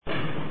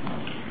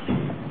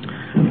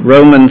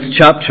Romans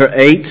chapter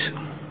 8.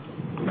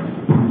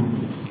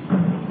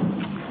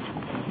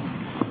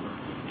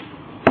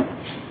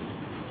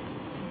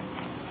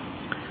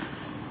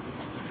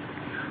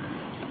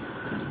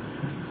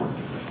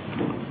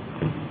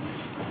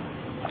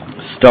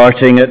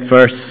 Starting at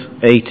verse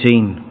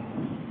 18.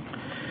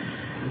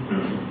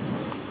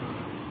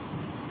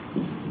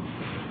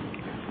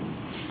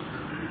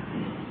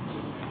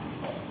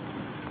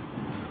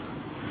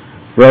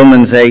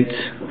 Romans 8,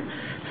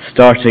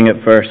 starting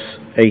at verse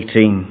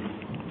 18.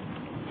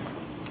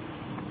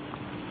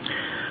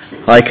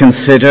 I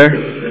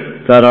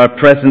consider that our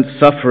present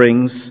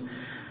sufferings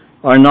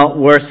are not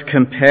worth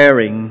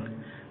comparing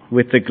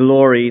with the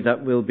glory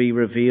that will be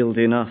revealed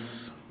in us.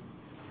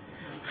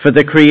 For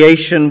the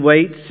creation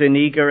waits in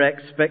eager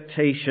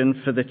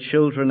expectation for the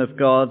children of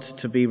God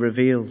to be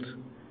revealed.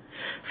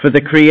 For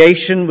the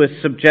creation was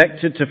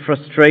subjected to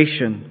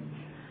frustration,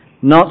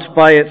 not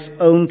by its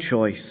own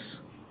choice,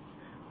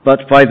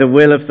 but by the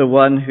will of the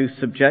one who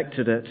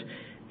subjected it,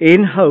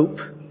 in hope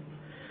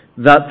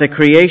that the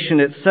creation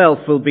itself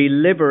will be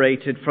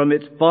liberated from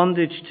its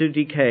bondage to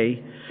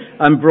decay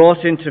and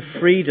brought into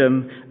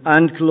freedom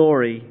and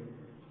glory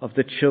of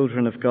the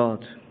children of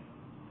God.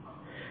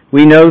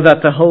 We know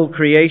that the whole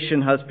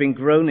creation has been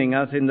groaning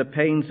as in the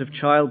pains of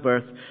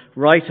childbirth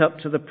right up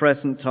to the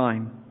present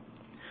time.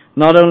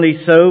 Not only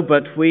so,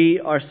 but we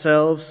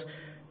ourselves,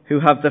 who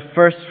have the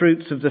first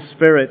fruits of the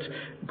Spirit,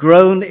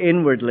 groan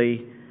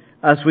inwardly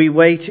as we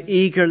wait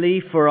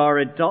eagerly for our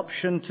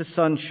adoption to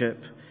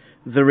sonship,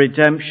 the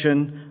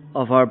redemption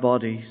of our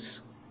bodies.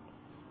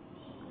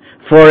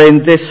 For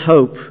in this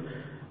hope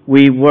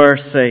we were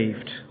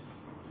saved.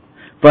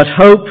 But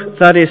hope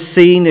that is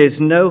seen is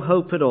no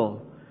hope at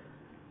all.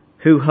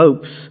 Who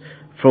hopes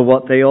for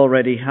what they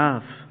already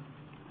have?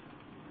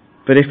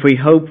 But if we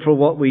hope for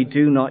what we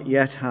do not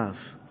yet have,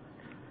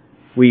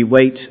 we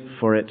wait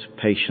for it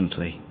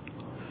patiently.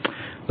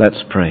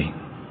 Let's pray.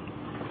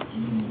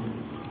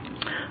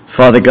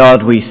 Father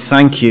God, we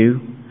thank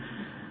you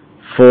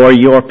for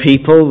your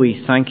people.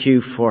 We thank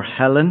you for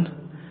Helen,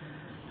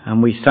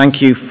 and we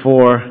thank you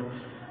for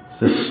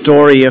the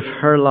story of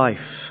her life,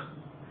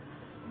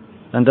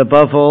 and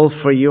above all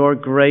for your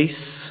grace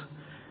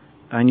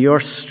and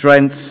your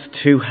strength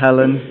to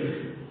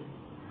Helen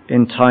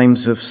in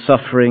times of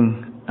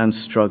suffering and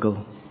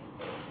struggle.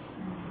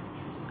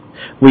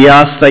 We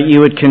ask that you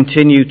would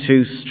continue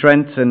to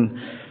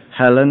strengthen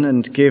Helen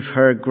and give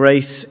her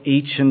grace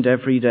each and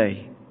every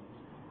day.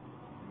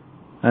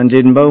 And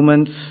in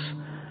moments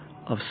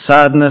of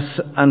sadness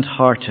and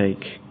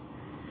heartache,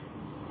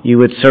 you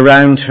would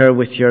surround her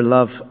with your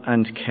love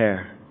and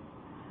care.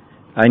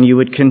 And you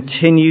would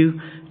continue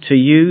to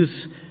use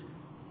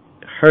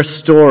her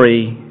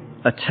story,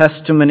 a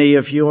testimony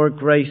of your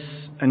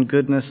grace and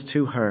goodness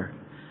to her,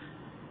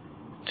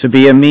 to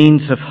be a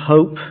means of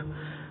hope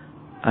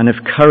and of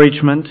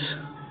encouragement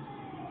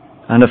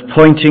and of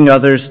pointing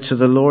others to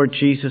the Lord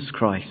Jesus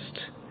Christ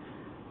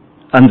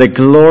and the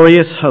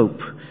glorious hope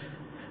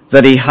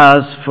that he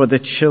has for the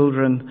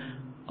children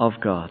of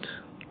God.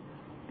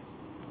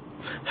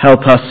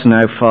 Help us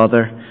now,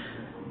 Father,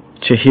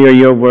 to hear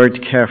your word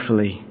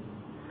carefully,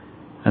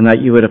 and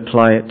that you would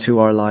apply it to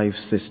our lives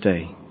this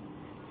day.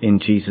 In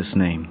Jesus'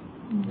 name.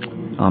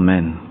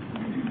 Amen.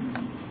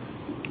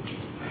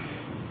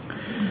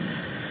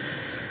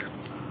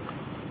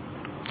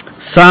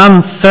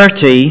 Psalm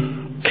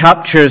 30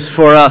 captures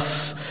for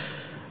us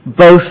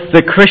both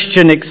the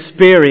Christian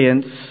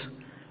experience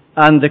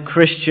and the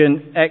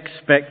Christian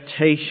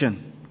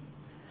expectation.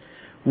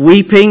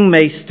 Weeping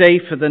may stay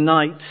for the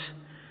night,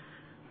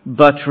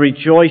 but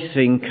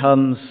rejoicing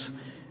comes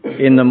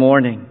in the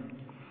morning.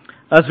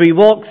 As we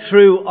walk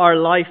through our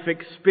life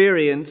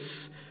experience,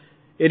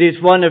 it is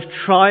one of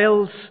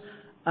trials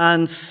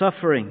and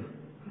suffering.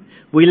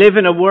 We live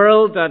in a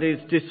world that is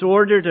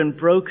disordered and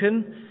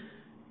broken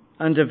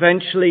and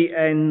eventually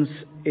ends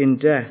in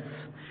death.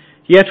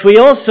 Yet we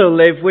also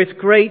live with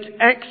great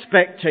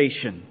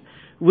expectation.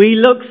 We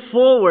look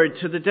forward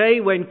to the day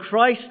when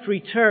Christ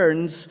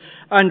returns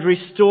and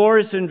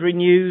restores and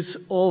renews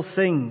all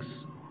things.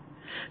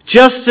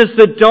 Just as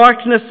the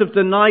darkness of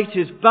the night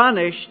is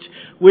banished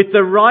with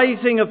the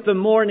rising of the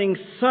morning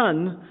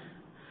sun,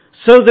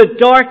 so the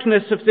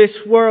darkness of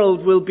this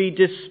world will be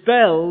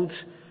dispelled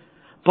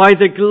by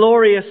the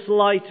glorious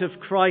light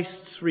of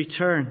Christ's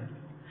return.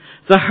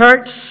 The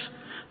hurts,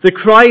 the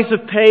cries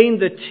of pain,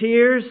 the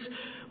tears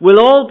will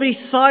all be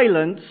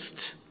silenced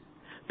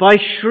by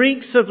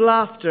shrieks of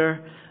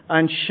laughter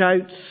and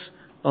shouts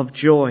of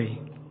joy.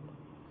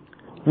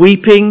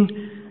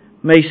 Weeping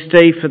may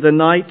stay for the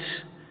night,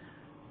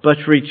 but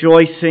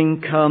rejoicing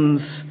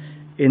comes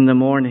in the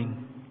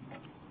morning.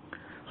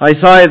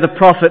 Isaiah the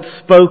prophet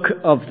spoke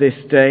of this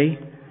day.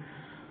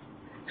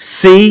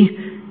 See,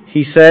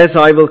 he says,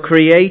 I will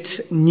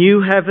create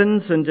new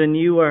heavens and a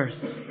new earth.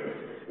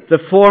 The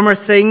former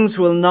things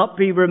will not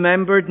be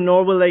remembered,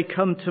 nor will they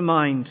come to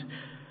mind.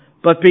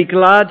 But be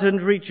glad and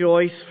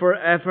rejoice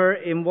forever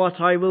in what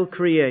I will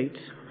create.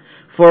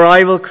 For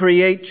I will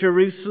create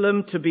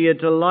Jerusalem to be a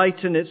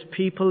delight and its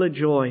people a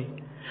joy.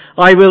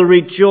 I will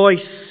rejoice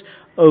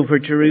over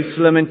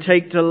Jerusalem and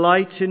take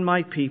delight in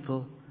my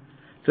people.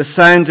 The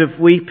sound of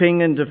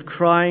weeping and of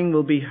crying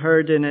will be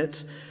heard in it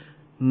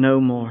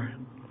no more.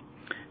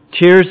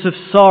 Tears of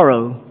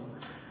sorrow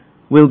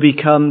will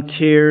become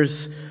tears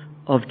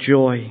of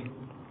joy.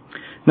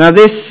 Now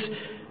this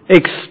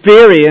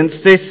experience,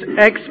 this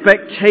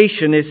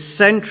expectation is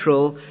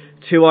central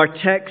to our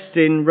text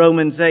in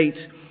Romans 8.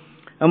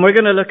 And we're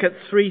going to look at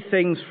three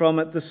things from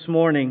it this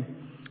morning.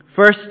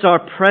 First, our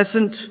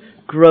present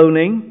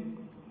groaning,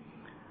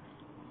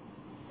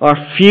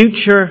 our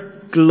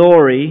future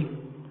glory,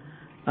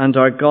 and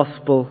our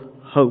gospel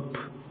hope.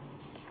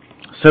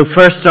 So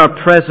first,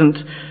 our present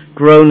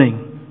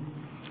groaning.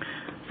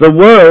 The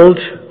world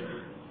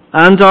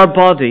and our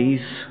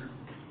bodies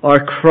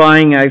are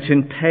crying out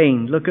in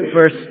pain. Look at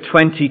verse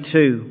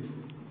 22.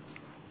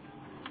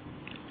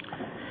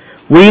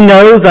 We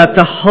know that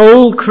the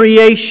whole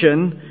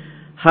creation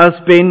has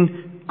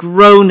been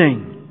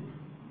groaning.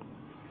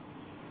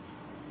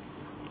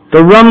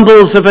 The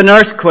rumbles of an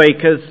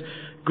earthquake as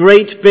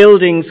great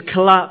buildings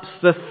collapse,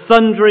 the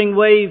thundering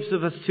waves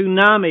of a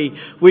tsunami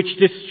which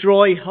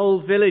destroy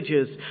whole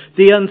villages,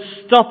 the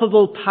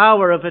unstoppable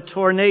power of a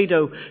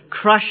tornado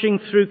crashing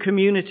through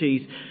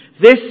communities.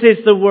 This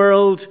is the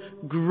world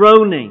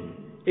groaning.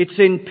 It's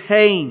in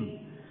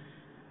pain.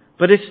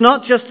 But it's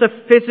not just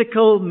a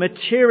physical,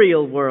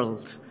 material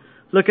world.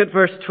 Look at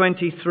verse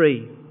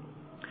 23.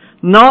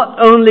 Not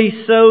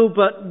only so,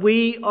 but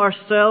we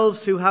ourselves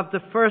who have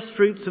the first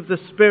fruits of the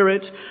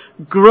Spirit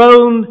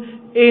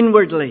groan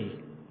inwardly.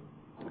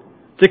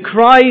 The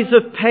cries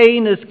of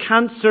pain as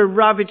cancer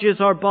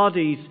ravages our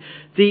bodies,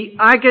 the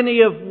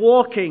agony of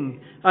walking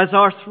as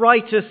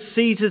arthritis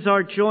seizes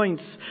our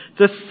joints,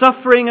 the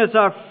suffering as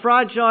our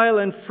fragile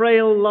and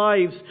frail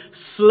lives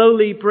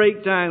slowly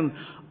break down.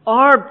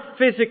 Our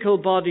physical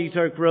bodies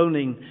are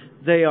groaning.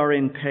 They are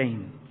in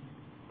pain.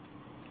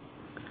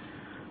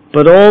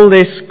 But all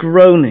this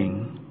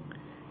groaning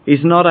is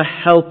not a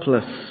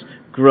helpless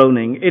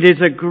groaning. It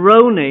is a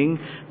groaning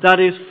that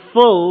is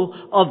full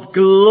of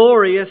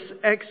glorious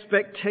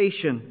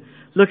expectation.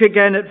 Look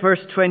again at verse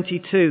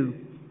 22.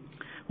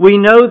 We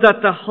know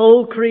that the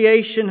whole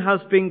creation has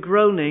been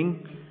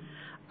groaning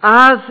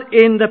as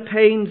in the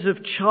pains of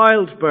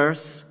childbirth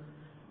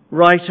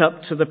right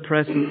up to the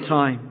present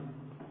time.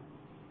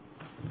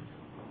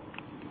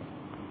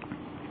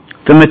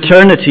 The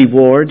maternity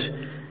ward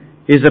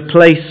is a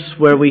place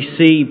where we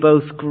see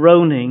both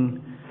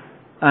groaning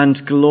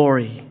and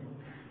glory,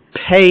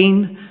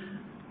 pain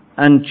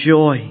and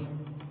joy.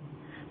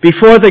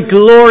 Before the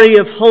glory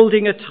of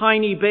holding a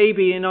tiny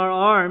baby in our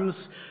arms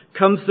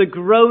comes the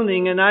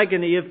groaning and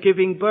agony of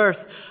giving birth.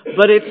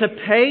 But it's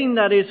a pain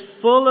that is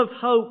full of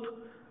hope,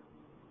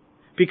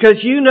 because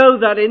you know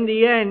that in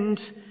the end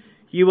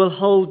you will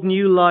hold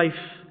new life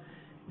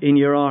in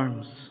your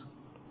arms.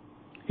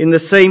 In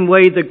the same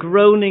way, the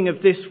groaning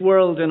of this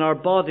world in our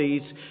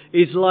bodies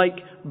is like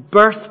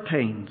birth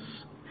pains.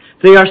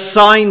 They are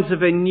signs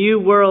of a new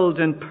world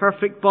and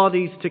perfect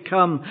bodies to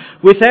come.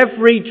 With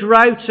every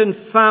drought and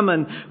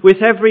famine, with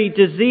every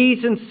disease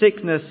and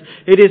sickness,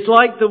 it is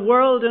like the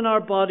world and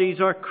our bodies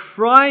are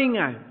crying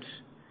out,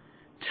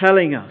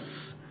 telling us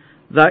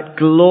that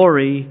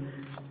glory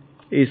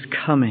is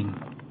coming.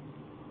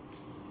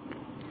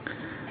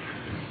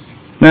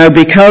 Now,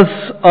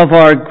 because of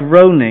our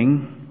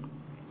groaning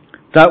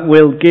that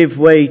will give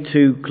way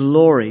to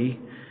glory,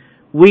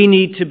 we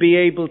need to be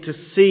able to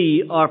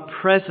see our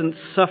present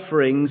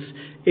sufferings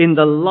in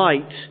the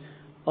light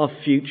of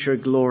future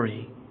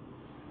glory.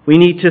 We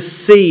need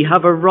to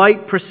have a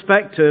right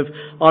perspective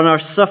on our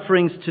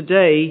sufferings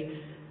today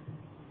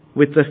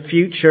with the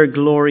future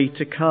glory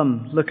to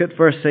come. Look at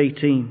verse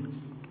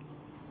 18.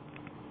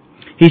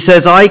 He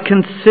says, I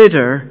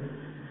consider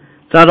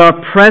that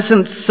our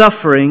present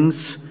sufferings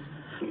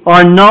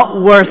are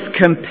not worth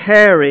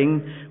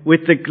comparing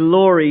with the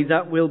glory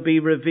that will be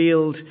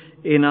revealed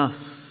in us.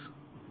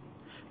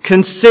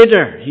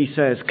 Consider, he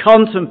says,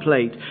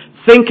 contemplate,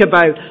 think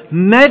about,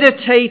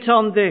 meditate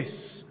on this.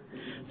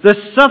 The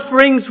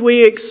sufferings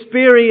we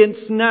experience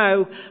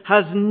now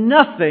has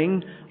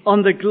nothing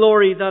on the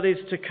glory that is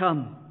to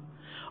come.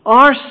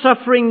 Our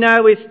suffering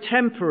now is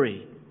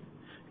temporary.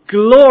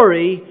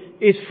 Glory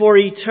is for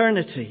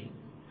eternity.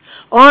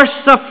 Our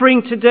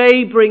suffering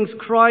today brings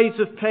cries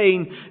of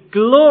pain.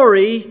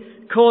 Glory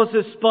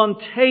causes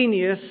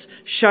spontaneous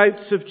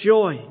shouts of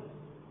joy.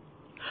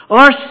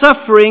 Our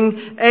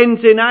suffering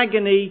ends in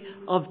agony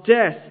of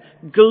death.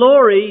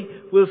 Glory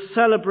will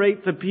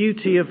celebrate the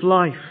beauty of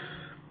life.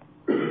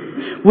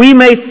 We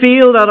may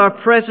feel that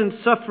our present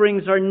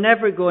sufferings are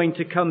never going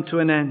to come to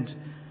an end,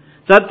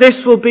 that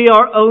this will be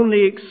our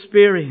only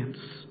experience.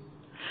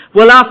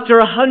 Well, after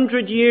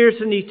 100 years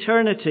in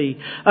eternity,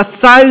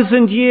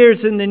 1,000 years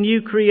in the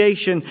new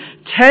creation,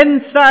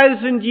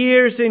 10,000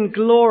 years in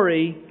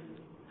glory,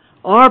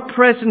 our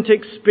present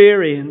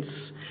experience,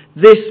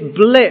 this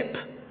blip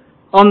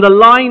on the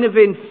line of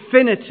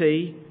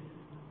infinity,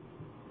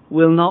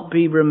 will not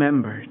be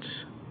remembered.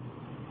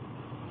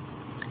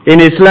 In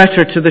his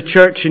letter to the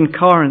church in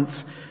Corinth,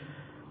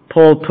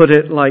 Paul put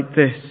it like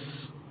this: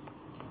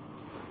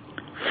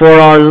 "For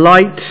our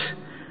light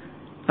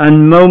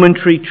and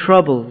momentary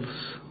troubles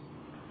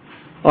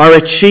are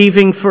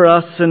achieving for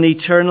us an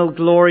eternal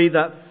glory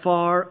that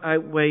far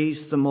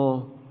outweighs them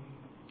all."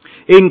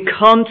 In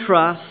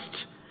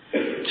contrast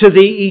to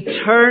the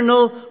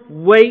eternal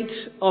weight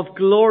of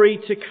glory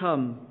to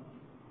come,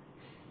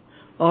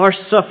 our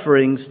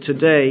sufferings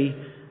today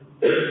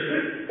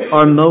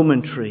are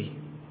momentary.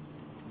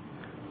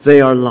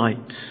 They are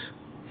light.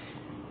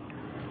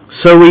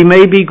 So we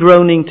may be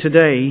groaning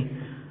today,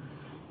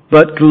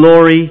 but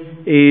glory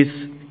is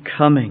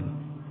coming.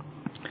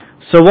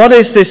 So what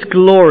is this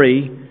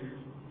glory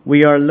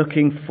we are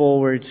looking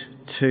forward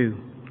to?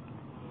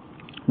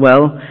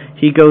 Well,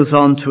 he goes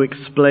on to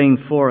explain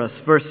for us.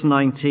 Verse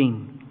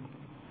 19.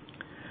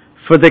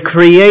 "For the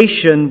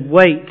creation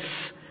waits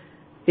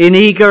in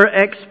eager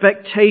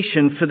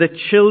expectation for the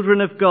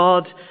children of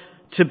God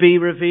to be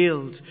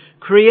revealed."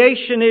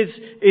 Creation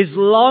is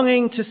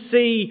longing to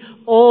see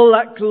all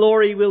that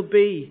glory will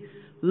be,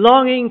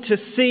 longing to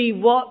see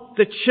what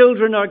the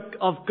children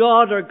of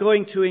God are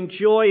going to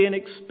enjoy and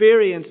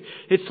experience.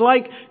 It's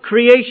like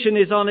creation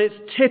is on its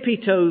tippy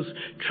toes,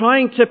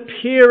 trying to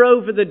peer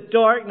over the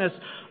darkness,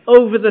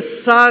 over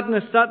the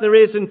sadness that there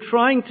is, and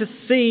trying to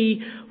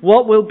see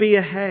what will be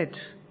ahead.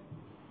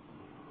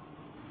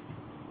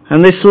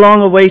 And this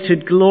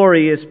long-awaited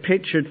glory is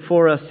pictured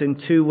for us in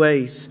two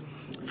ways.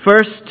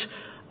 First,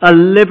 a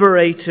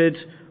liberated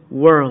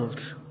world.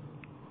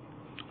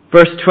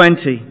 Verse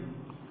 20.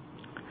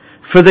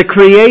 "For the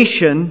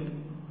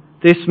creation,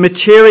 this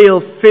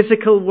material,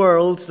 physical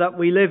world that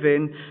we live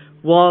in,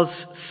 was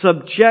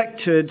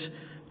subjected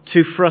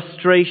to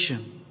frustration."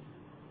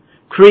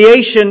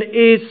 Creation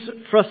is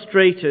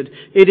frustrated.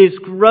 It is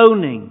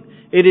groaning.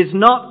 It is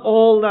not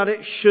all that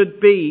it should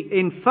be.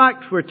 In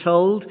fact, we're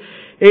told,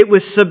 it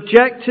was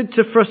subjected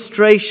to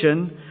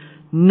frustration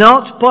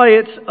not by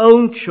its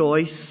own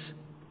choice,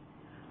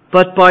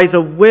 but by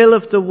the will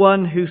of the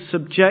one who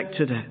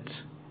subjected it.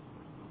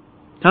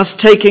 That's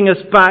taking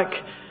us back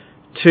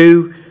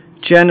to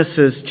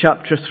Genesis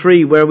chapter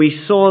 3, where we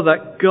saw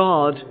that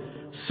God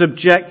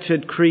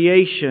subjected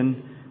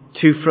creation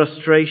to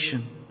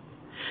frustration.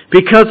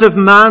 Because of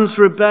man's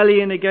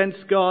rebellion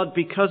against God,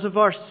 because of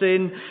our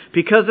sin,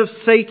 because of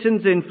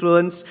Satan's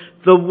influence,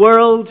 the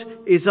world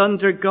is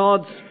under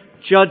God's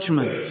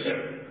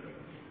judgment.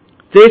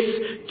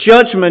 This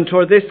judgment,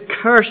 or this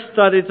curse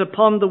that is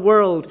upon the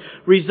world,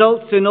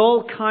 results in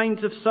all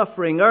kinds of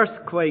suffering,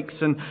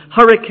 earthquakes and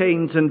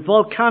hurricanes and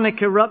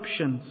volcanic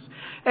eruptions.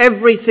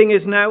 Everything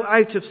is now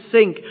out of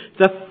sync.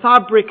 The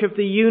fabric of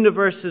the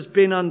universe has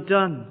been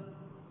undone.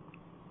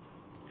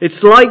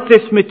 It's like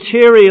this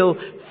material,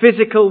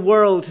 physical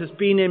world has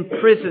been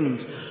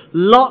imprisoned,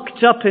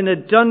 locked up in a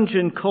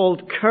dungeon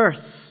called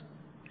curse,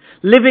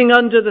 living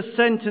under the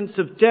sentence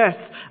of death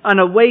and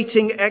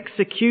awaiting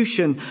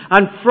execution.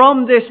 And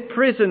from this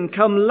prison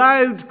come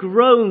loud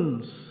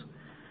groans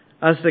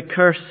as the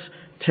curse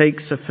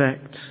takes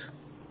effect.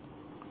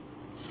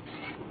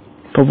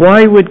 But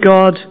why would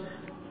God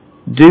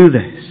do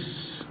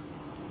this?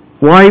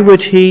 Why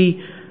would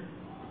He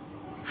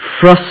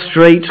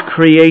frustrate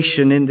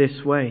creation in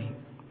this way?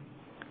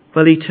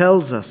 Well, He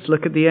tells us,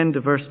 look at the end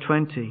of verse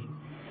 20.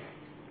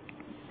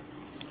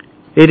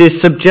 "It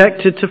is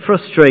subjected to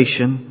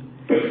frustration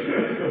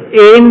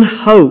in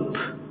hope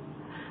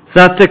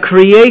that the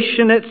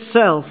creation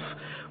itself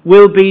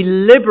will be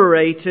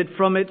liberated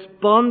from its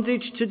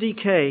bondage to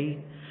decay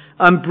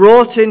and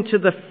brought into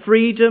the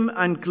freedom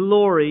and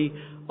glory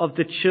of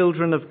the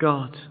children of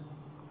God."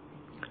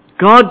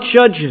 God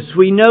judges,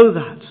 we know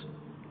that.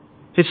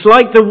 It's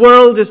like the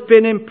world has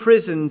been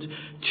imprisoned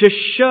to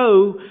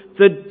show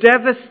the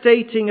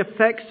devastating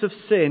effects of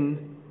sin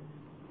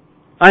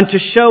and to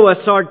show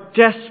us our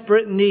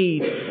desperate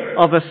need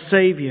of a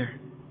Saviour.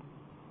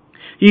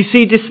 You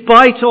see,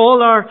 despite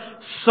all our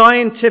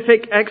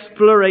scientific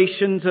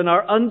explorations and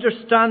our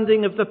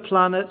understanding of the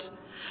planet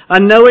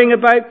and knowing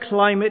about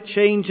climate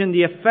change and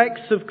the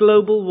effects of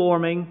global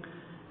warming,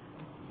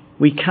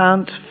 we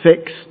can't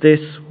fix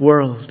this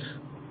world.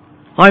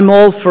 I'm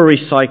all for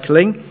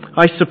recycling.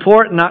 I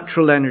support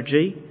natural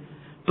energy,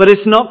 but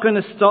it's not going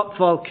to stop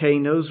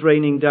volcanoes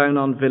raining down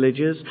on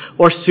villages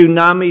or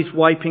tsunamis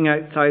wiping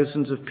out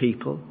thousands of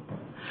people.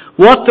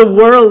 What the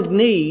world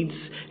needs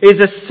is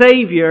a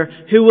Saviour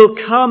who will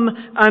come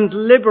and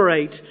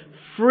liberate,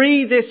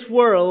 free this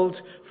world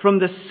from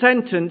the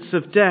sentence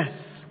of death.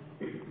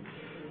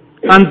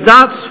 And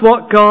that's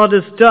what God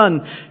has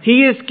done.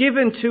 He has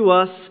given to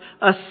us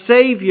a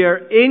Saviour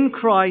in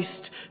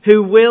Christ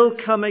who will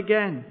come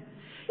again.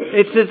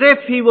 It's as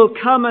if He will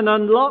come and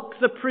unlock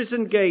the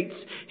prison gates.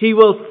 He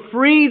will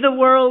free the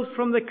world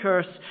from the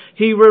curse.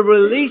 He will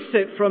release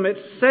it from its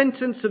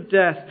sentence of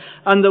death.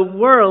 And the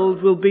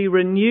world will be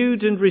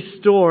renewed and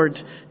restored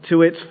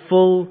to its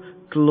full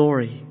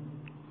glory.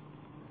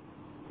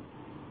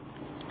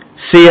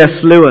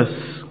 C.S.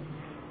 Lewis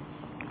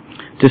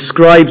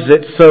describes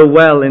it so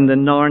well in the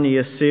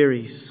Narnia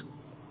series.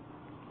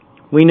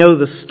 We know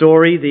the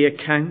story, the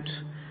account,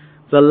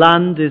 The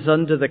land is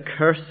under the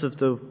curse of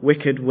the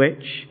wicked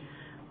witch,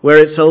 where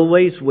it's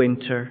always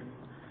winter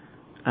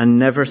and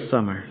never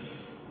summer.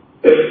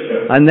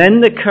 And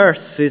then the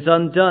curse is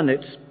undone.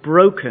 It's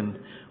broken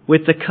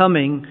with the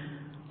coming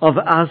of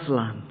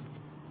Aslan.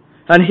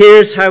 And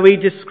here's how he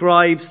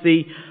describes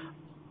the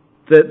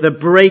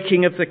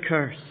breaking of the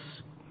curse.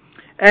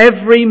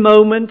 Every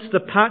moment the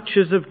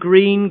patches of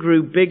green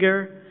grew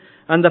bigger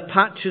and the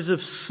patches of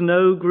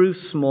snow grew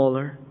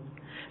smaller.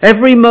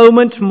 Every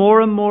moment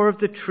more and more of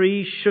the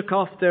trees shook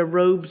off their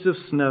robes of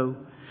snow.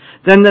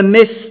 Then the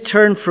mist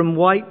turned from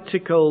white to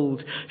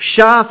gold.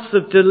 Shafts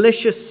of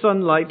delicious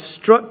sunlight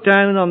struck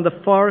down on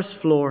the forest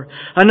floor,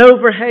 and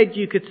overhead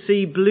you could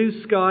see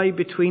blue sky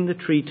between the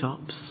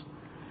treetops.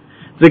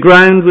 The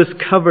ground was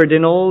covered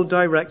in all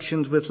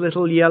directions with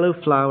little yellow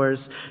flowers,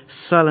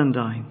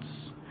 celandines.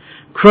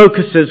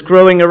 Crocuses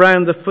growing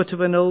around the foot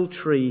of an old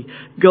tree,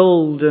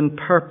 gold and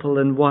purple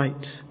and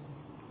white.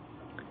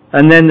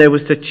 And then there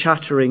was the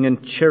chattering and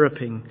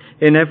chirruping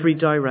in every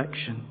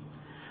direction.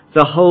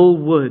 The whole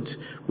wood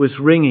was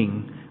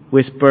ringing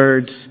with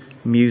birds'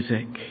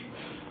 music.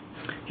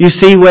 You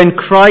see, when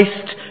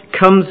Christ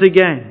comes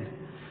again,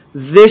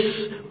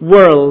 this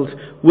world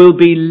will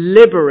be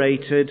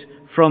liberated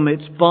from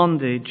its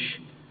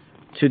bondage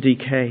to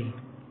decay.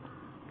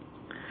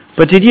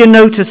 But did you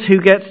notice who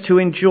gets to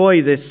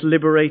enjoy this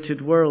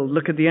liberated world?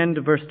 Look at the end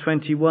of verse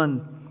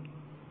 21.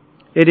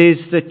 It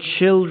is the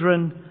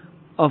children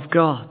of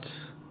God.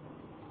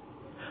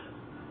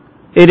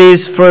 It is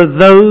for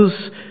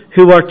those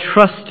who are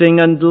trusting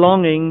and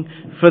longing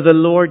for the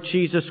Lord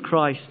Jesus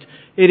Christ.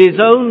 It is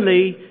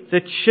only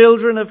the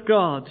children of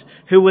God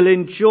who will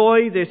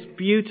enjoy this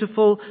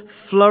beautiful,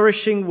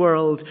 flourishing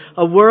world,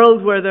 a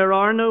world where there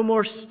are no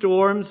more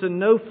storms and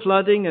no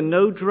flooding and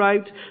no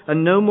drought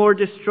and no more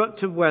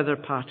destructive weather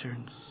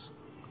patterns.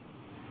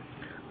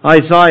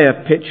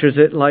 Isaiah pictures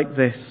it like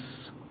this.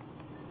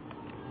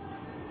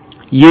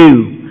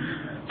 You,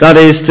 that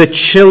is the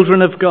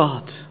children of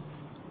God,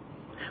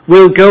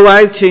 will go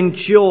out in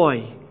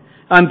joy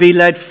and be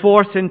led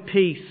forth in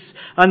peace.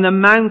 And the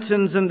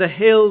mountains and the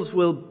hills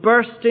will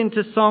burst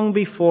into song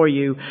before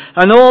you,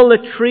 and all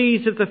the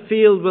trees of the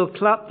field will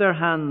clap their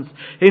hands.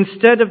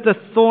 Instead of the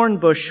thorn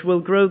bush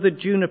will grow the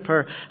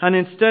juniper, and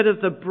instead of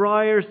the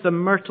briars the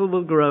myrtle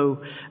will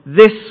grow.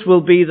 This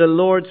will be the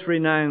Lord's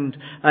renown,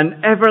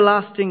 an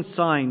everlasting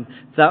sign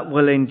that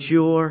will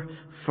endure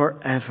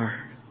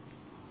forever.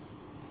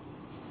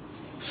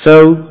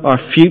 So our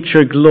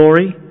future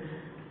glory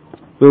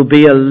will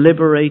be a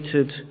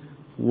liberated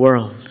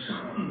world.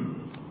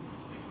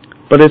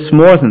 But it's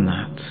more than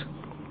that.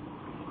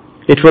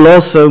 It will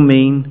also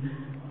mean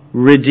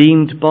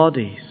redeemed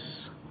bodies.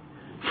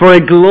 For a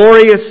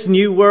glorious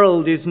new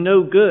world is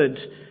no good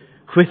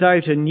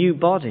without a new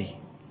body.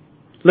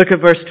 Look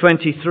at verse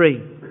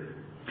 23.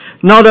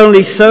 Not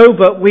only so,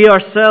 but we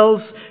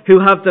ourselves who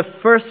have the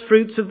first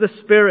fruits of the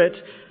Spirit,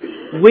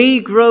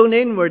 we groan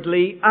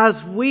inwardly as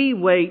we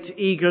wait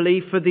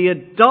eagerly for the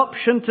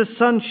adoption to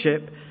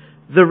sonship,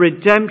 the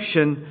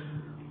redemption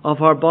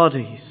of our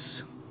bodies.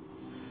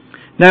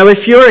 Now, if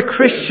you're a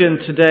Christian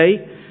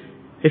today,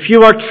 if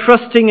you are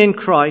trusting in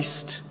Christ,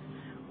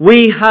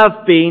 we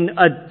have been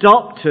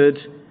adopted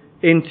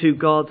into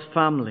God's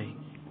family.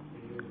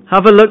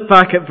 Have a look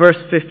back at verse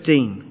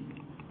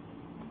 15.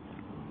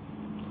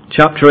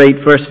 Chapter 8,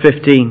 verse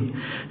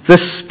 15.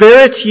 The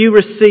Spirit you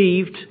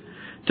received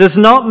does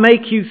not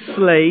make you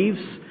slaves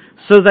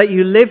so that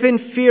you live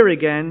in fear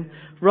again.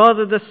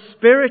 Rather, the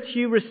Spirit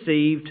you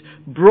received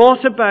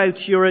brought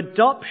about your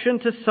adoption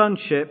to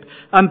sonship,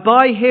 and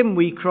by Him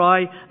we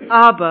cry,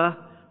 Abba,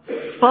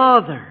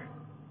 Father.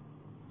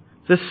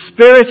 The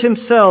Spirit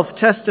Himself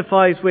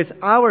testifies with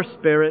our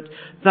spirit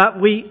that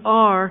we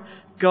are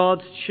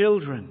God's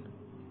children.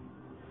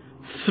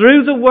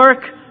 Through the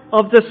work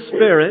of the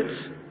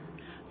Spirit,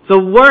 the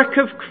work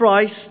of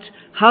Christ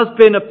has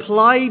been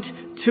applied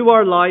to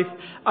our life,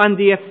 and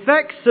the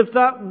effects of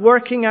that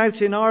working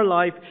out in our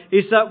life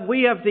is that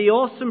we have the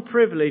awesome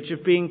privilege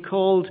of being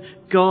called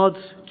God's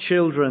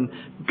children.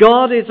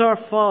 God is our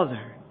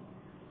Father.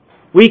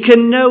 We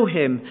can know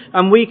Him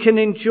and we can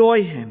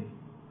enjoy Him.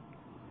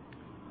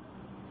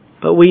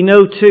 But we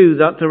know too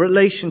that the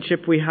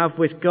relationship we have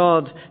with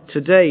God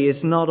today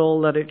is not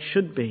all that it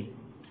should be.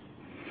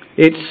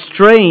 It's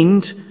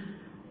strained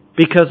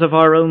because of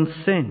our own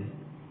sin.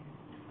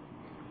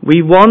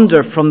 We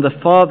wander from the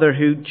Father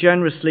who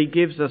generously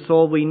gives us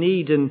all we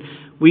need, and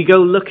we go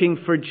looking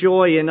for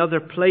joy in other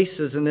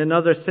places and in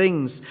other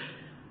things.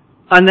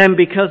 And then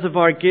because of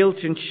our guilt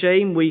and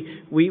shame,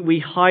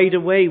 we hide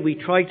away, we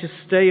try to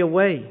stay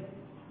away.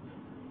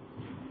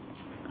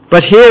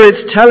 But here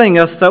it's telling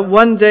us that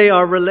one day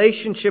our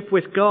relationship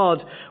with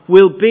God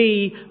will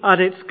be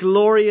at its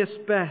glorious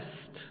best.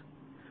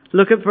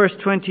 Look at verse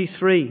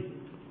 23.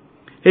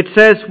 It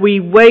says,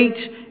 we wait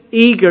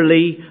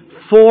eagerly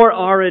for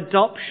our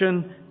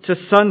adoption to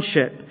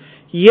sonship.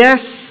 Yes,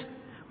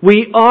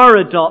 we are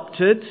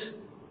adopted,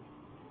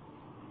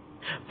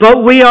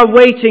 but we are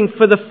waiting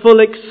for the full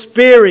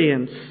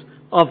experience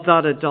of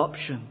that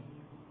adoption.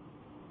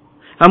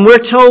 And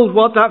we're told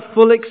what that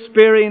full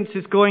experience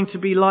is going to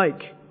be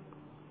like.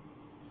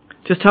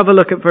 Just have a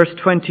look at verse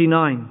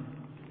 29.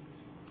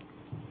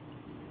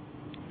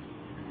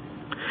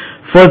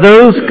 For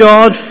those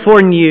God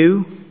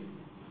foreknew,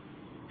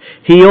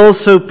 He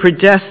also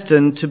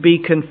predestined to be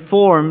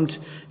conformed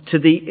to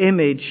the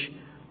image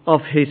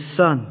of His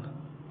Son.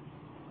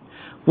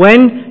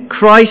 When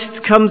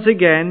Christ comes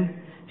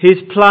again, His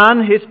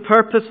plan, His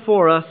purpose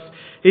for us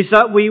is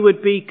that we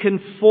would be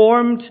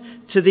conformed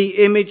to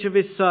the image of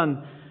His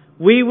Son.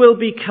 We will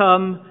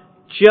become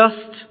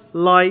just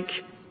like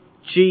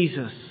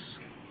Jesus.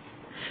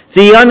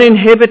 The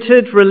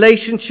uninhibited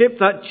relationship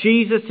that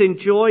Jesus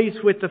enjoys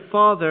with the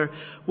Father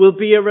will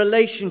be a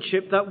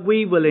relationship that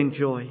we will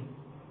enjoy.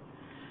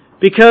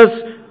 Because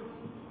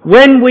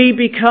when we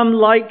become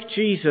like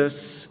Jesus,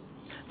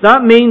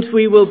 that means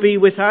we will be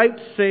without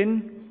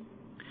sin,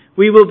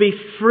 we will be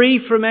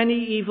free from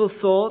any evil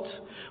thought,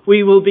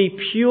 we will be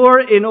pure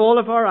in all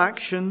of our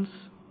actions,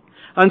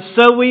 and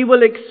so we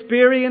will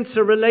experience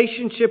a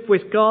relationship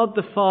with God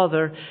the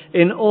Father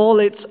in all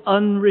its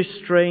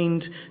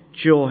unrestrained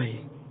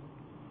joy.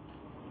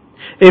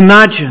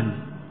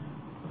 Imagine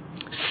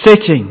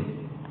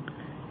sitting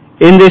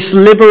in this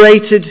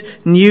liberated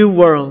new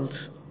world,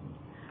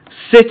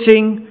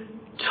 sitting,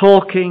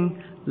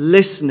 talking,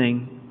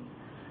 listening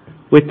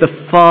with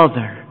the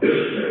Father,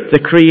 the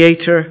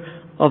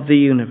Creator of the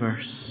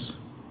universe,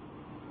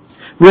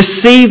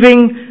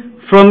 receiving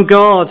from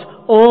God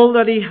all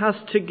that He has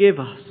to give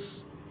us,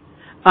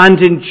 and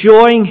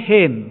enjoying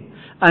Him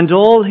and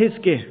all His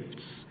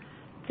gifts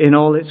in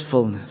all its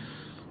fullness.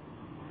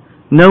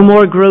 No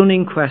more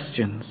groaning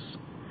questions.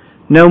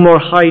 No more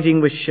hiding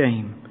with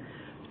shame.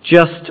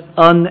 Just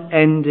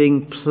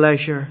unending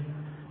pleasure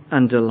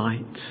and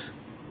delight.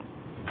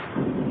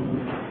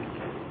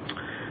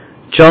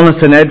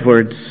 Jonathan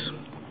Edwards,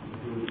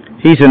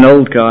 he's an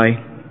old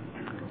guy,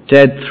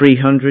 dead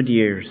 300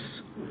 years,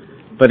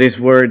 but his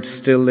words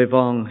still live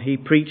on. He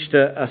preached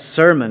a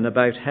sermon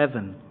about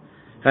heaven,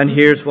 and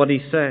here's what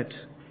he said.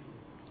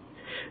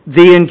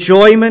 The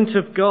enjoyment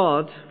of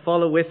God,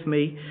 follow with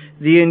me,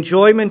 the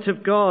enjoyment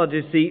of God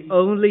is the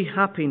only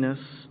happiness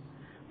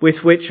with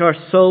which our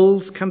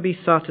souls can be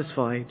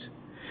satisfied.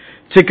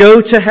 To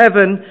go to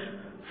heaven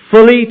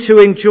fully to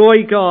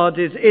enjoy God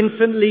is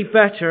infinitely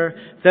better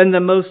than the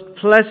most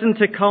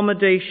pleasant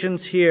accommodations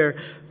here.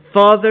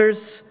 Fathers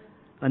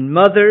and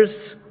mothers,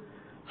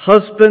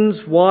 husbands,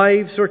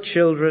 wives or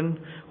children,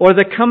 or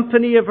the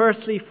company of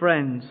earthly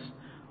friends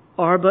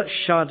are but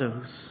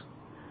shadows.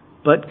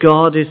 But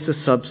God is the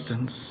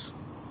substance.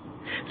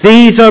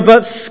 These are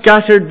but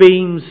scattered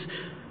beams,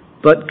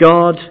 but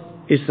God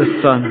is the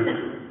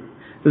sun.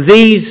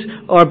 These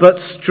are but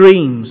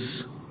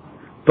streams,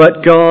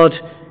 but God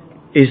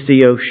is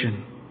the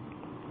ocean.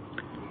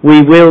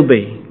 We will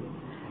be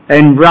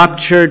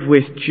enraptured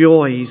with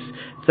joys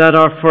that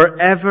are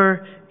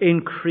forever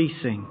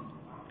increasing,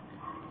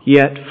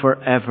 yet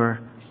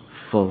forever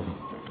full.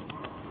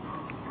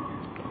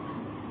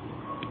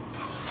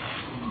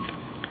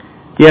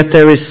 Yet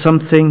there is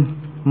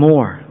something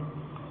more.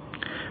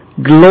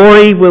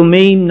 Glory will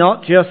mean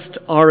not just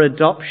our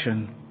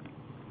adoption,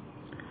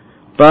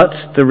 but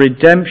the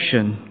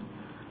redemption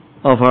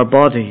of our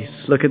bodies.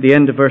 Look at the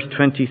end of verse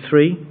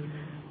 23.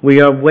 We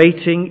are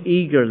waiting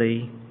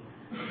eagerly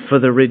for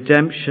the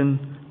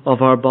redemption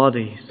of our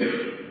bodies.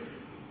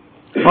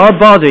 Our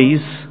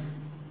bodies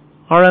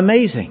are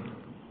amazing.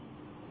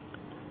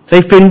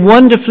 They've been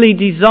wonderfully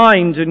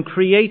designed and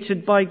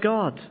created by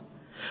God.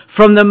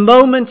 From the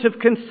moment of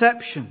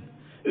conception,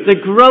 the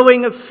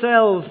growing of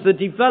cells, the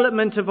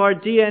development of our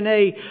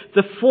DNA,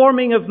 the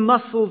forming of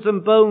muscles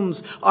and bones,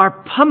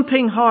 our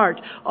pumping heart,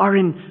 our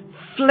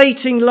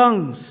inflating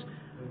lungs,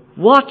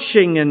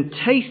 watching and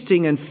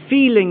tasting and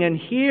feeling and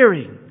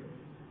hearing.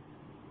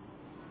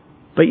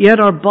 But yet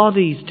our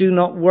bodies do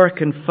not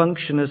work and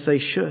function as they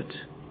should.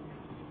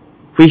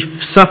 We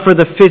suffer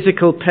the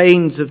physical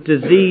pains of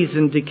disease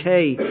and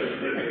decay,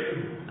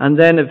 and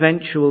then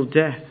eventual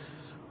death.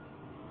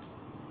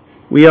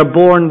 We are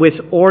born with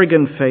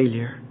organ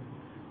failure,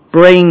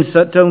 brains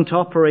that don't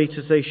operate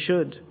as they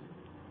should,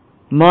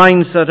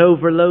 minds that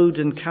overload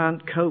and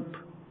can't cope,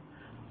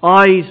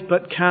 eyes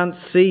but can't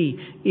see,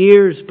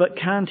 ears but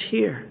can't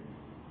hear.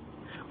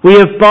 We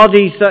have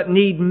bodies that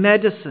need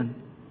medicine,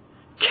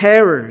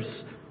 carers,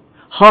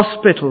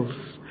 hospitals,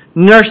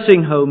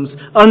 nursing homes,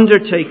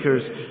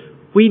 undertakers.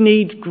 We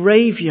need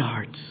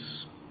graveyards.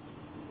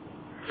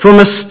 From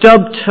a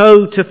stubbed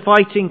toe to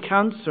fighting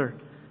cancer,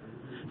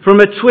 from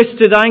a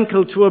twisted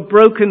ankle to a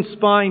broken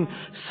spine,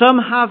 some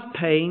have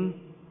pain,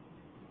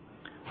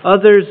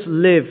 others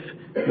live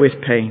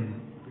with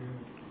pain.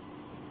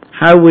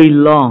 How we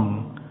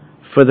long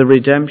for the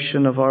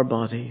redemption of our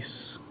bodies.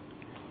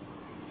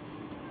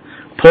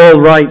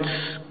 Paul writes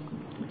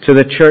to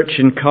the church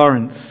in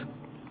Corinth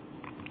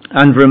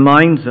and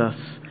reminds us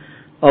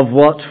of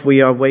what we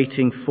are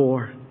waiting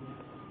for.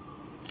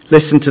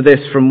 Listen to this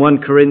from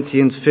 1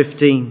 Corinthians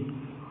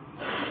 15.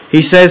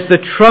 He says, the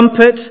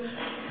trumpet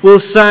will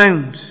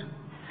sound.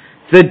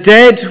 The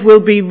dead will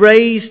be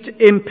raised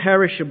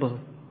imperishable,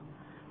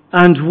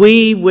 and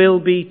we will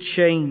be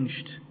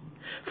changed.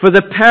 For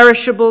the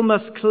perishable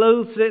must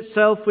clothe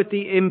itself with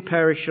the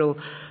imperishable,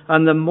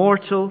 and the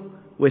mortal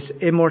with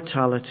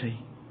immortality.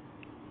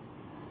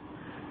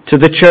 To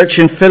the church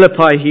in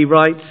Philippi he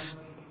writes,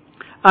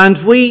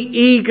 "And we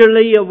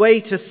eagerly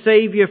await a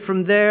Saviour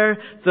from there,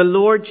 the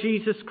Lord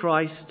Jesus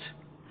Christ,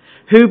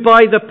 who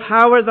by the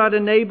power that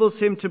enables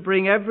him to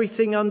bring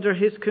everything under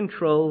his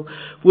control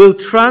will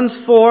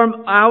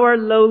transform our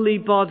lowly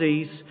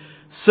bodies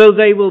so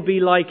they will be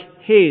like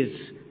his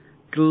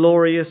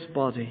glorious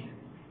body.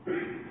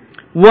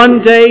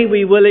 One day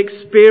we will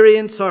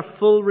experience our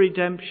full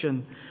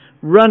redemption,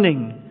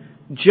 running,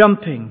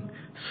 jumping,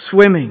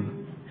 swimming.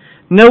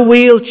 No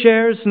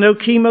wheelchairs, no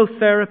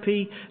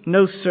chemotherapy,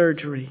 no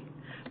surgery.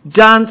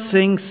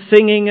 Dancing,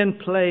 singing and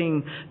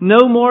playing.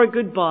 No more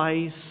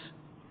goodbyes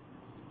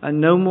and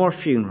no more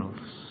funerals.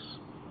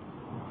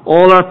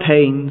 All our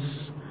pains,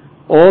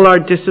 all our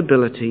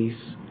disabilities,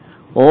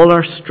 all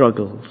our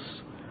struggles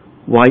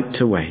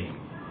wiped away.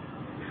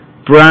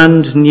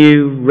 Brand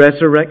new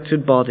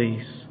resurrected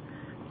bodies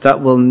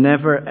that will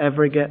never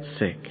ever get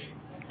sick,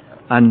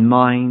 and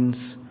minds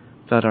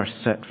that are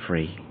set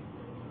free."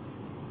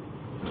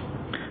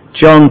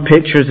 John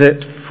pictures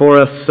it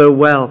for us so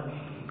well,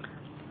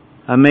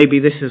 and maybe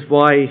this is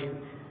why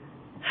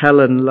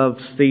Helen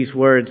loves these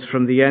words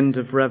from the end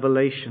of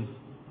Revelation.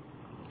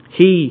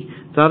 He,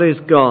 that is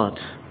God,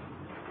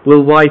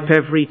 will wipe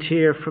every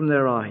tear from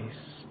their eyes.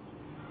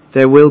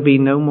 There will be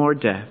no more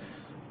death,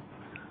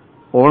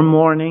 or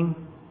mourning,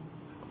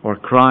 or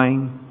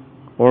crying,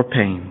 or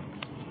pain,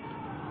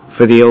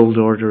 for the old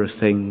order of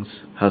things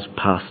has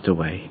passed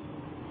away.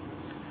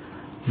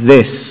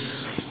 This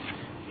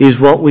is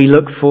what we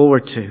look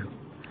forward to.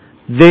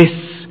 This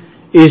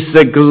is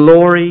the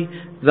glory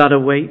that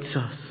awaits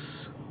us.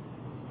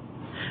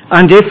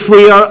 And if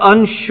we are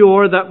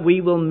unsure that we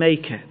will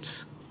make it,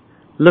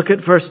 look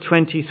at verse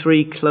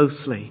 23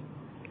 closely.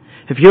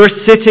 If you're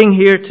sitting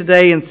here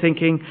today and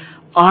thinking,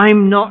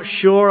 "I'm not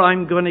sure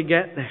I'm going to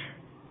get there,"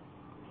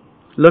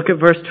 look at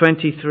verse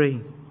 23.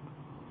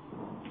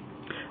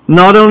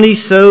 "Not only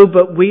so,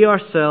 but we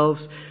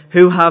ourselves,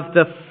 who have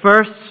the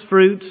first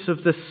fruits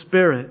of the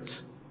Spirit,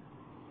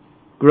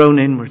 groan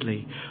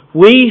inwardly."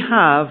 We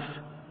have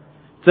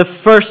the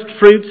first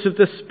fruits of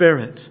the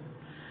Spirit.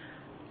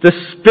 The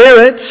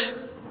Spirit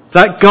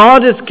that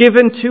God has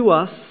given to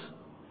us,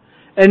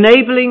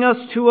 enabling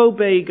us to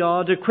obey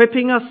God,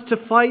 equipping us to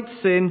fight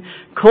sin,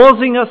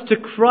 causing us to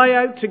cry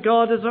out to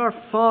God as our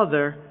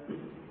Father.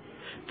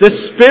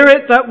 The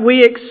Spirit that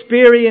we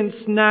experience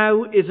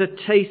now is a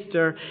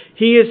taster.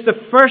 He is the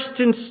first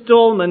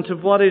installment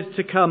of what is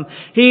to come.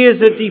 He is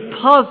a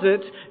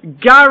deposit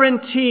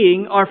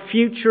guaranteeing our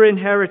future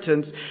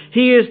inheritance.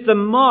 He is the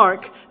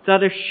mark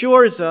that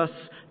assures us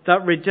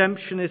that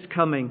redemption is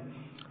coming.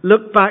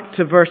 Look back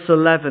to verse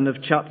 11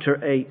 of chapter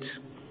 8.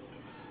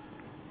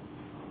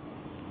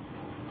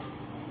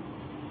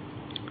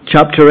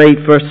 Chapter 8,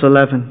 verse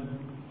 11.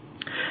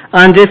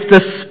 "And if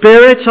the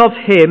Spirit of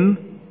him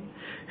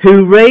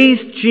who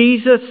raised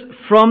Jesus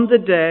from the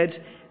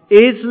dead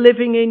is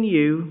living in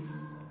you,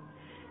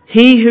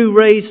 he who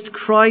raised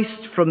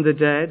Christ from the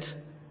dead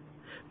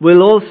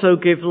will also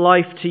give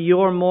life to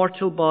your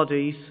mortal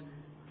bodies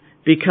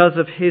because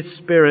of his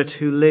Spirit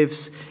who lives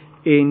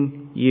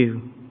in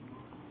you."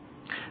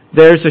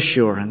 There's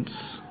assurance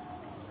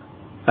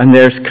and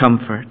there's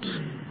comfort.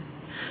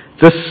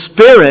 The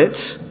Spirit,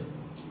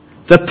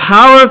 the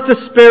power of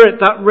the Spirit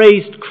that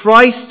raised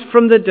Christ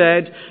from the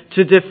dead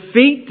to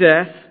defeat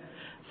death,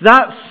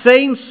 that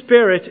same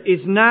Spirit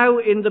is now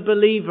in the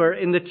believer,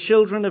 in the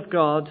children of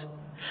God.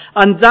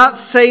 And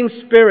that same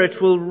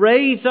Spirit will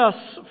raise us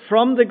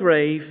from the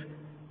grave,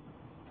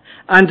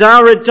 and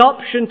our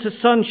adoption to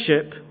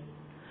sonship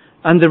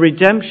and the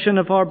redemption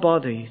of our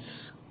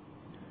bodies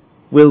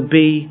will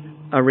be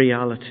a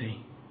reality.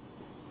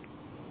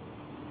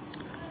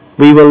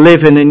 We will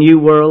live in a new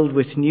world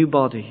with new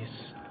bodies,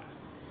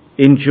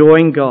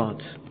 enjoying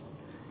God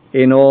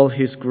in all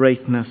his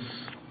greatness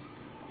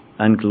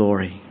and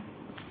glory.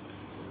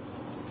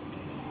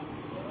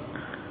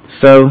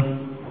 So,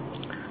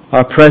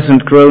 our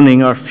present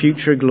groaning, our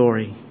future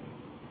glory,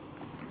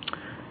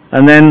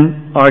 and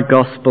then our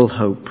gospel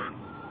hope.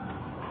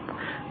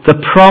 The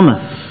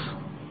promise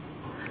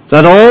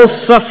that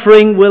all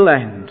suffering will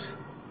end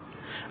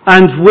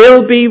and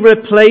will be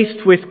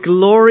replaced with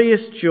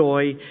glorious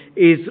joy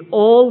is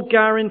all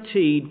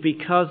guaranteed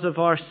because of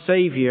our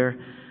Saviour,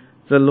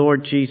 the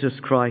Lord Jesus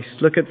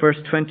Christ. Look at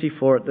verse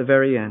 24 at the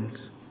very end.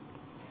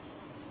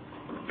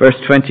 Verse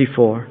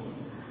 24.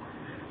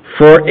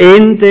 "For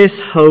in this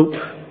hope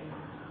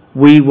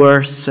we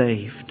were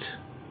saved."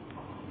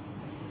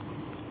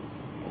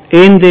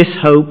 In this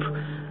hope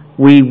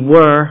we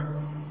were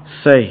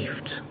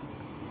saved.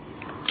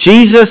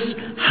 Jesus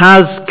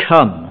has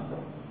come.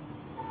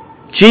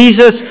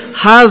 Jesus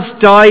has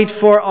died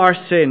for our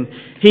sin.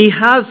 He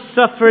has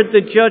suffered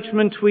the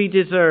judgment we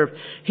deserve.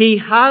 He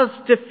has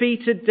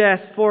defeated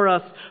death for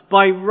us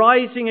by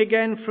rising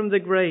again from the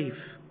grave.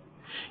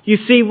 You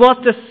see,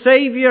 what the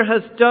Saviour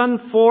has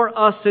done for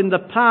us in the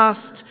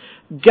past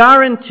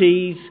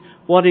guarantees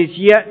what is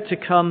yet to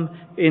come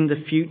in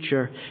the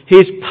future.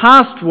 His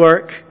past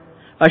work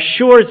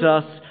assures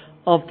us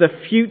of the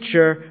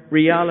future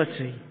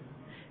reality.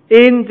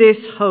 In this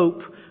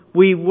hope,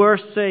 we were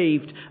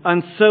saved,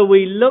 and so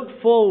we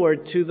look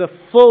forward to the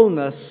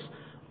fullness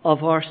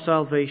of our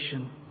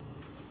salvation,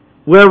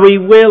 where we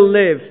will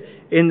live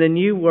in the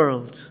new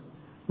world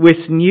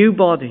with new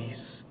bodies,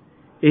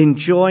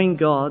 enjoying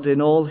God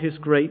in all His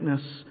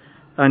greatness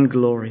and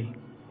glory.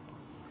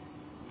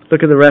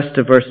 Look at the rest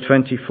of verse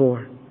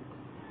 24.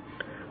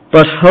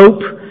 But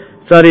hope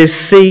that is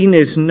seen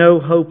is no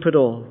hope at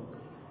all.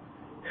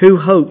 Who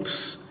hopes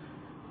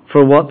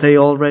for what they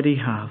already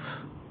have?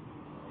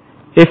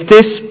 If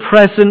this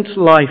present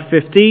life,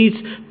 if these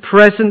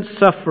present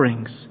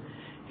sufferings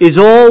is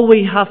all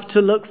we have to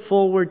look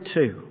forward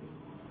to,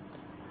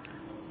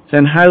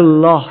 then how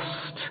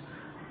lost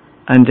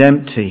and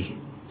empty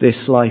this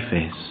life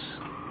is.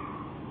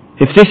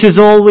 If this is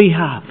all we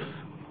have,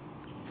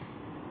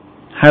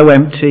 how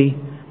empty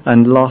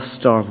and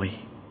lost are we?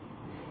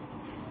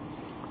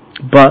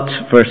 But,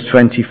 verse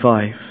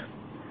 25,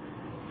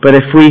 but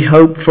if we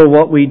hope for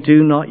what we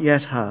do not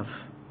yet have,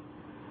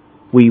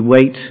 we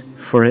wait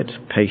for it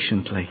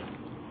patiently.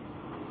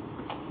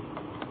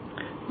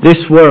 This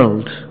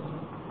world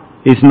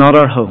is not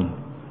our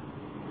home.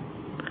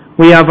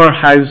 We have our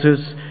houses,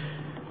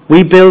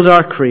 we build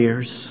our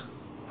careers,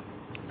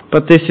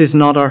 but this is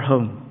not our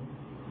home.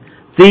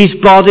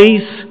 These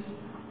bodies,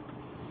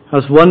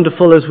 as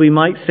wonderful as we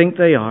might think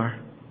they are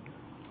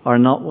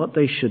not what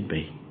they should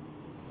be.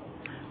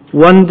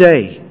 One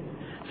day,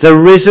 the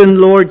risen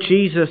Lord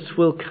Jesus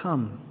will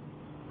come,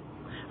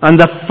 and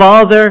the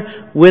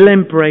Father will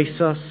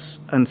embrace us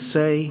and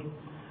say,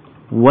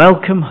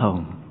 welcome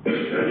home.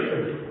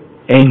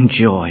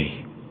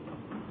 Enjoy.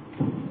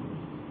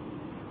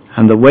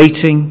 And the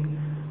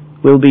waiting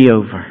will be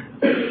over.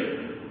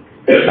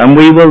 And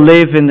we will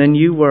live in the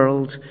new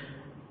world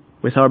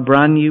with our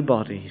brand new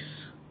bodies,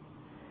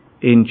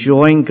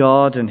 enjoying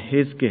God and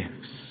His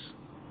gifts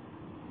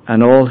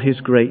and all His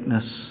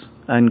greatness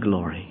and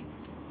glory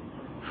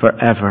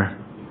forever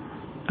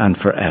and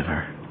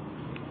forever.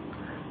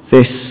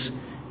 This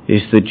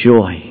is the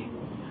joy,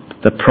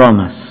 the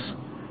promise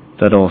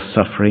that all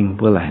suffering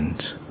will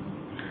end.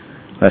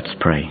 Let's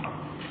pray.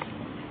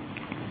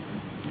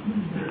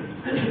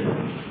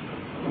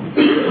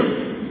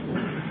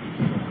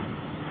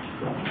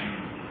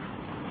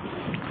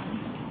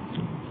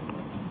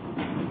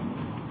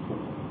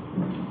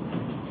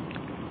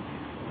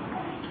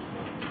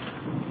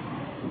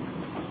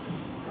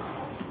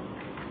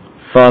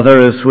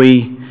 Father, as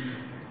we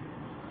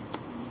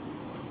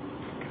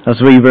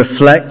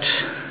reflect,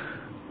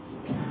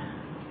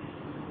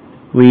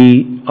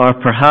 we are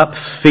perhaps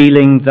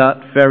feeling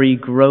that very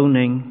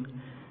groaning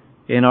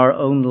in our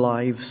own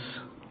lives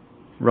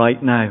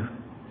right now.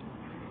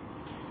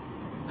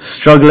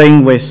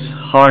 Struggling with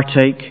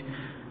heartache,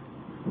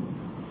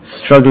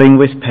 struggling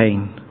with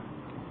pain,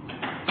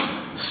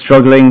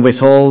 struggling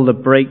with all the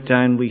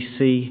breakdown we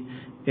see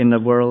in the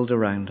world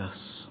around us.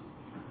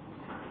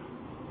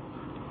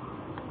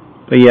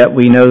 But yet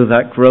we know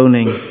that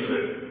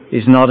groaning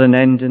is not an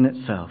end in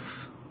itself.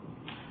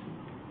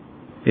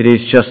 It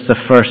is just the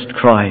first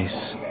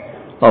cries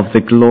of the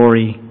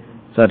glory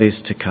that is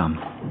to come.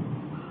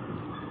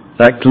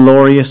 That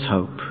glorious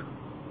hope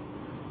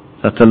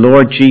that the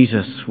Lord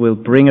Jesus will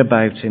bring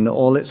about in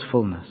all its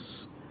fullness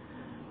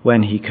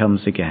when He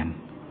comes again.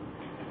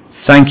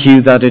 Thank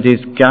You that it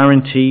is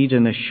guaranteed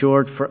and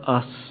assured for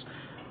us,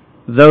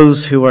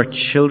 those who are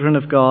children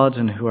of God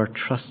and who are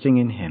trusting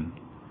in Him.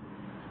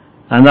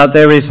 And that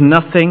there is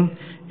nothing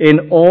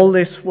in all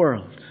this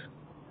world,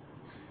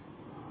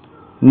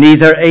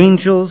 neither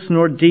angels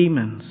nor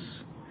demons,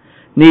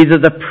 neither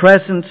the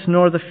present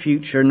nor the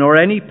future,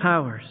 nor any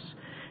powers,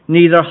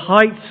 neither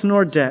heights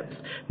nor depth,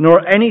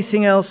 nor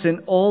anything else in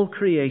all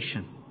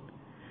creation,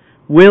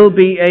 will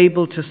be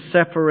able to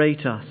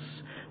separate us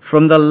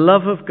from the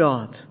love of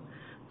God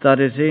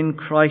that is in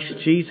Christ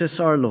Jesus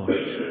our Lord,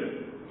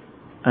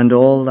 and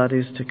all that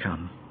is to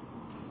come.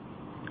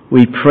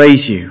 We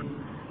praise You.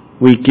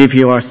 We give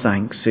You our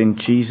thanks in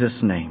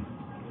Jesus' name.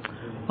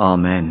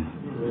 Amen.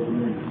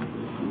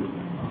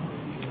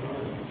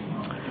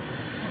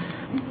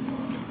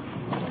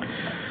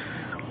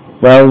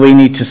 Well, we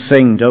need to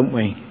sing, don't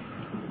we?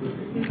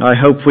 I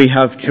hope we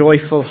have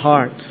joyful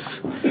hearts.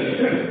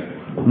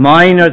 Mine are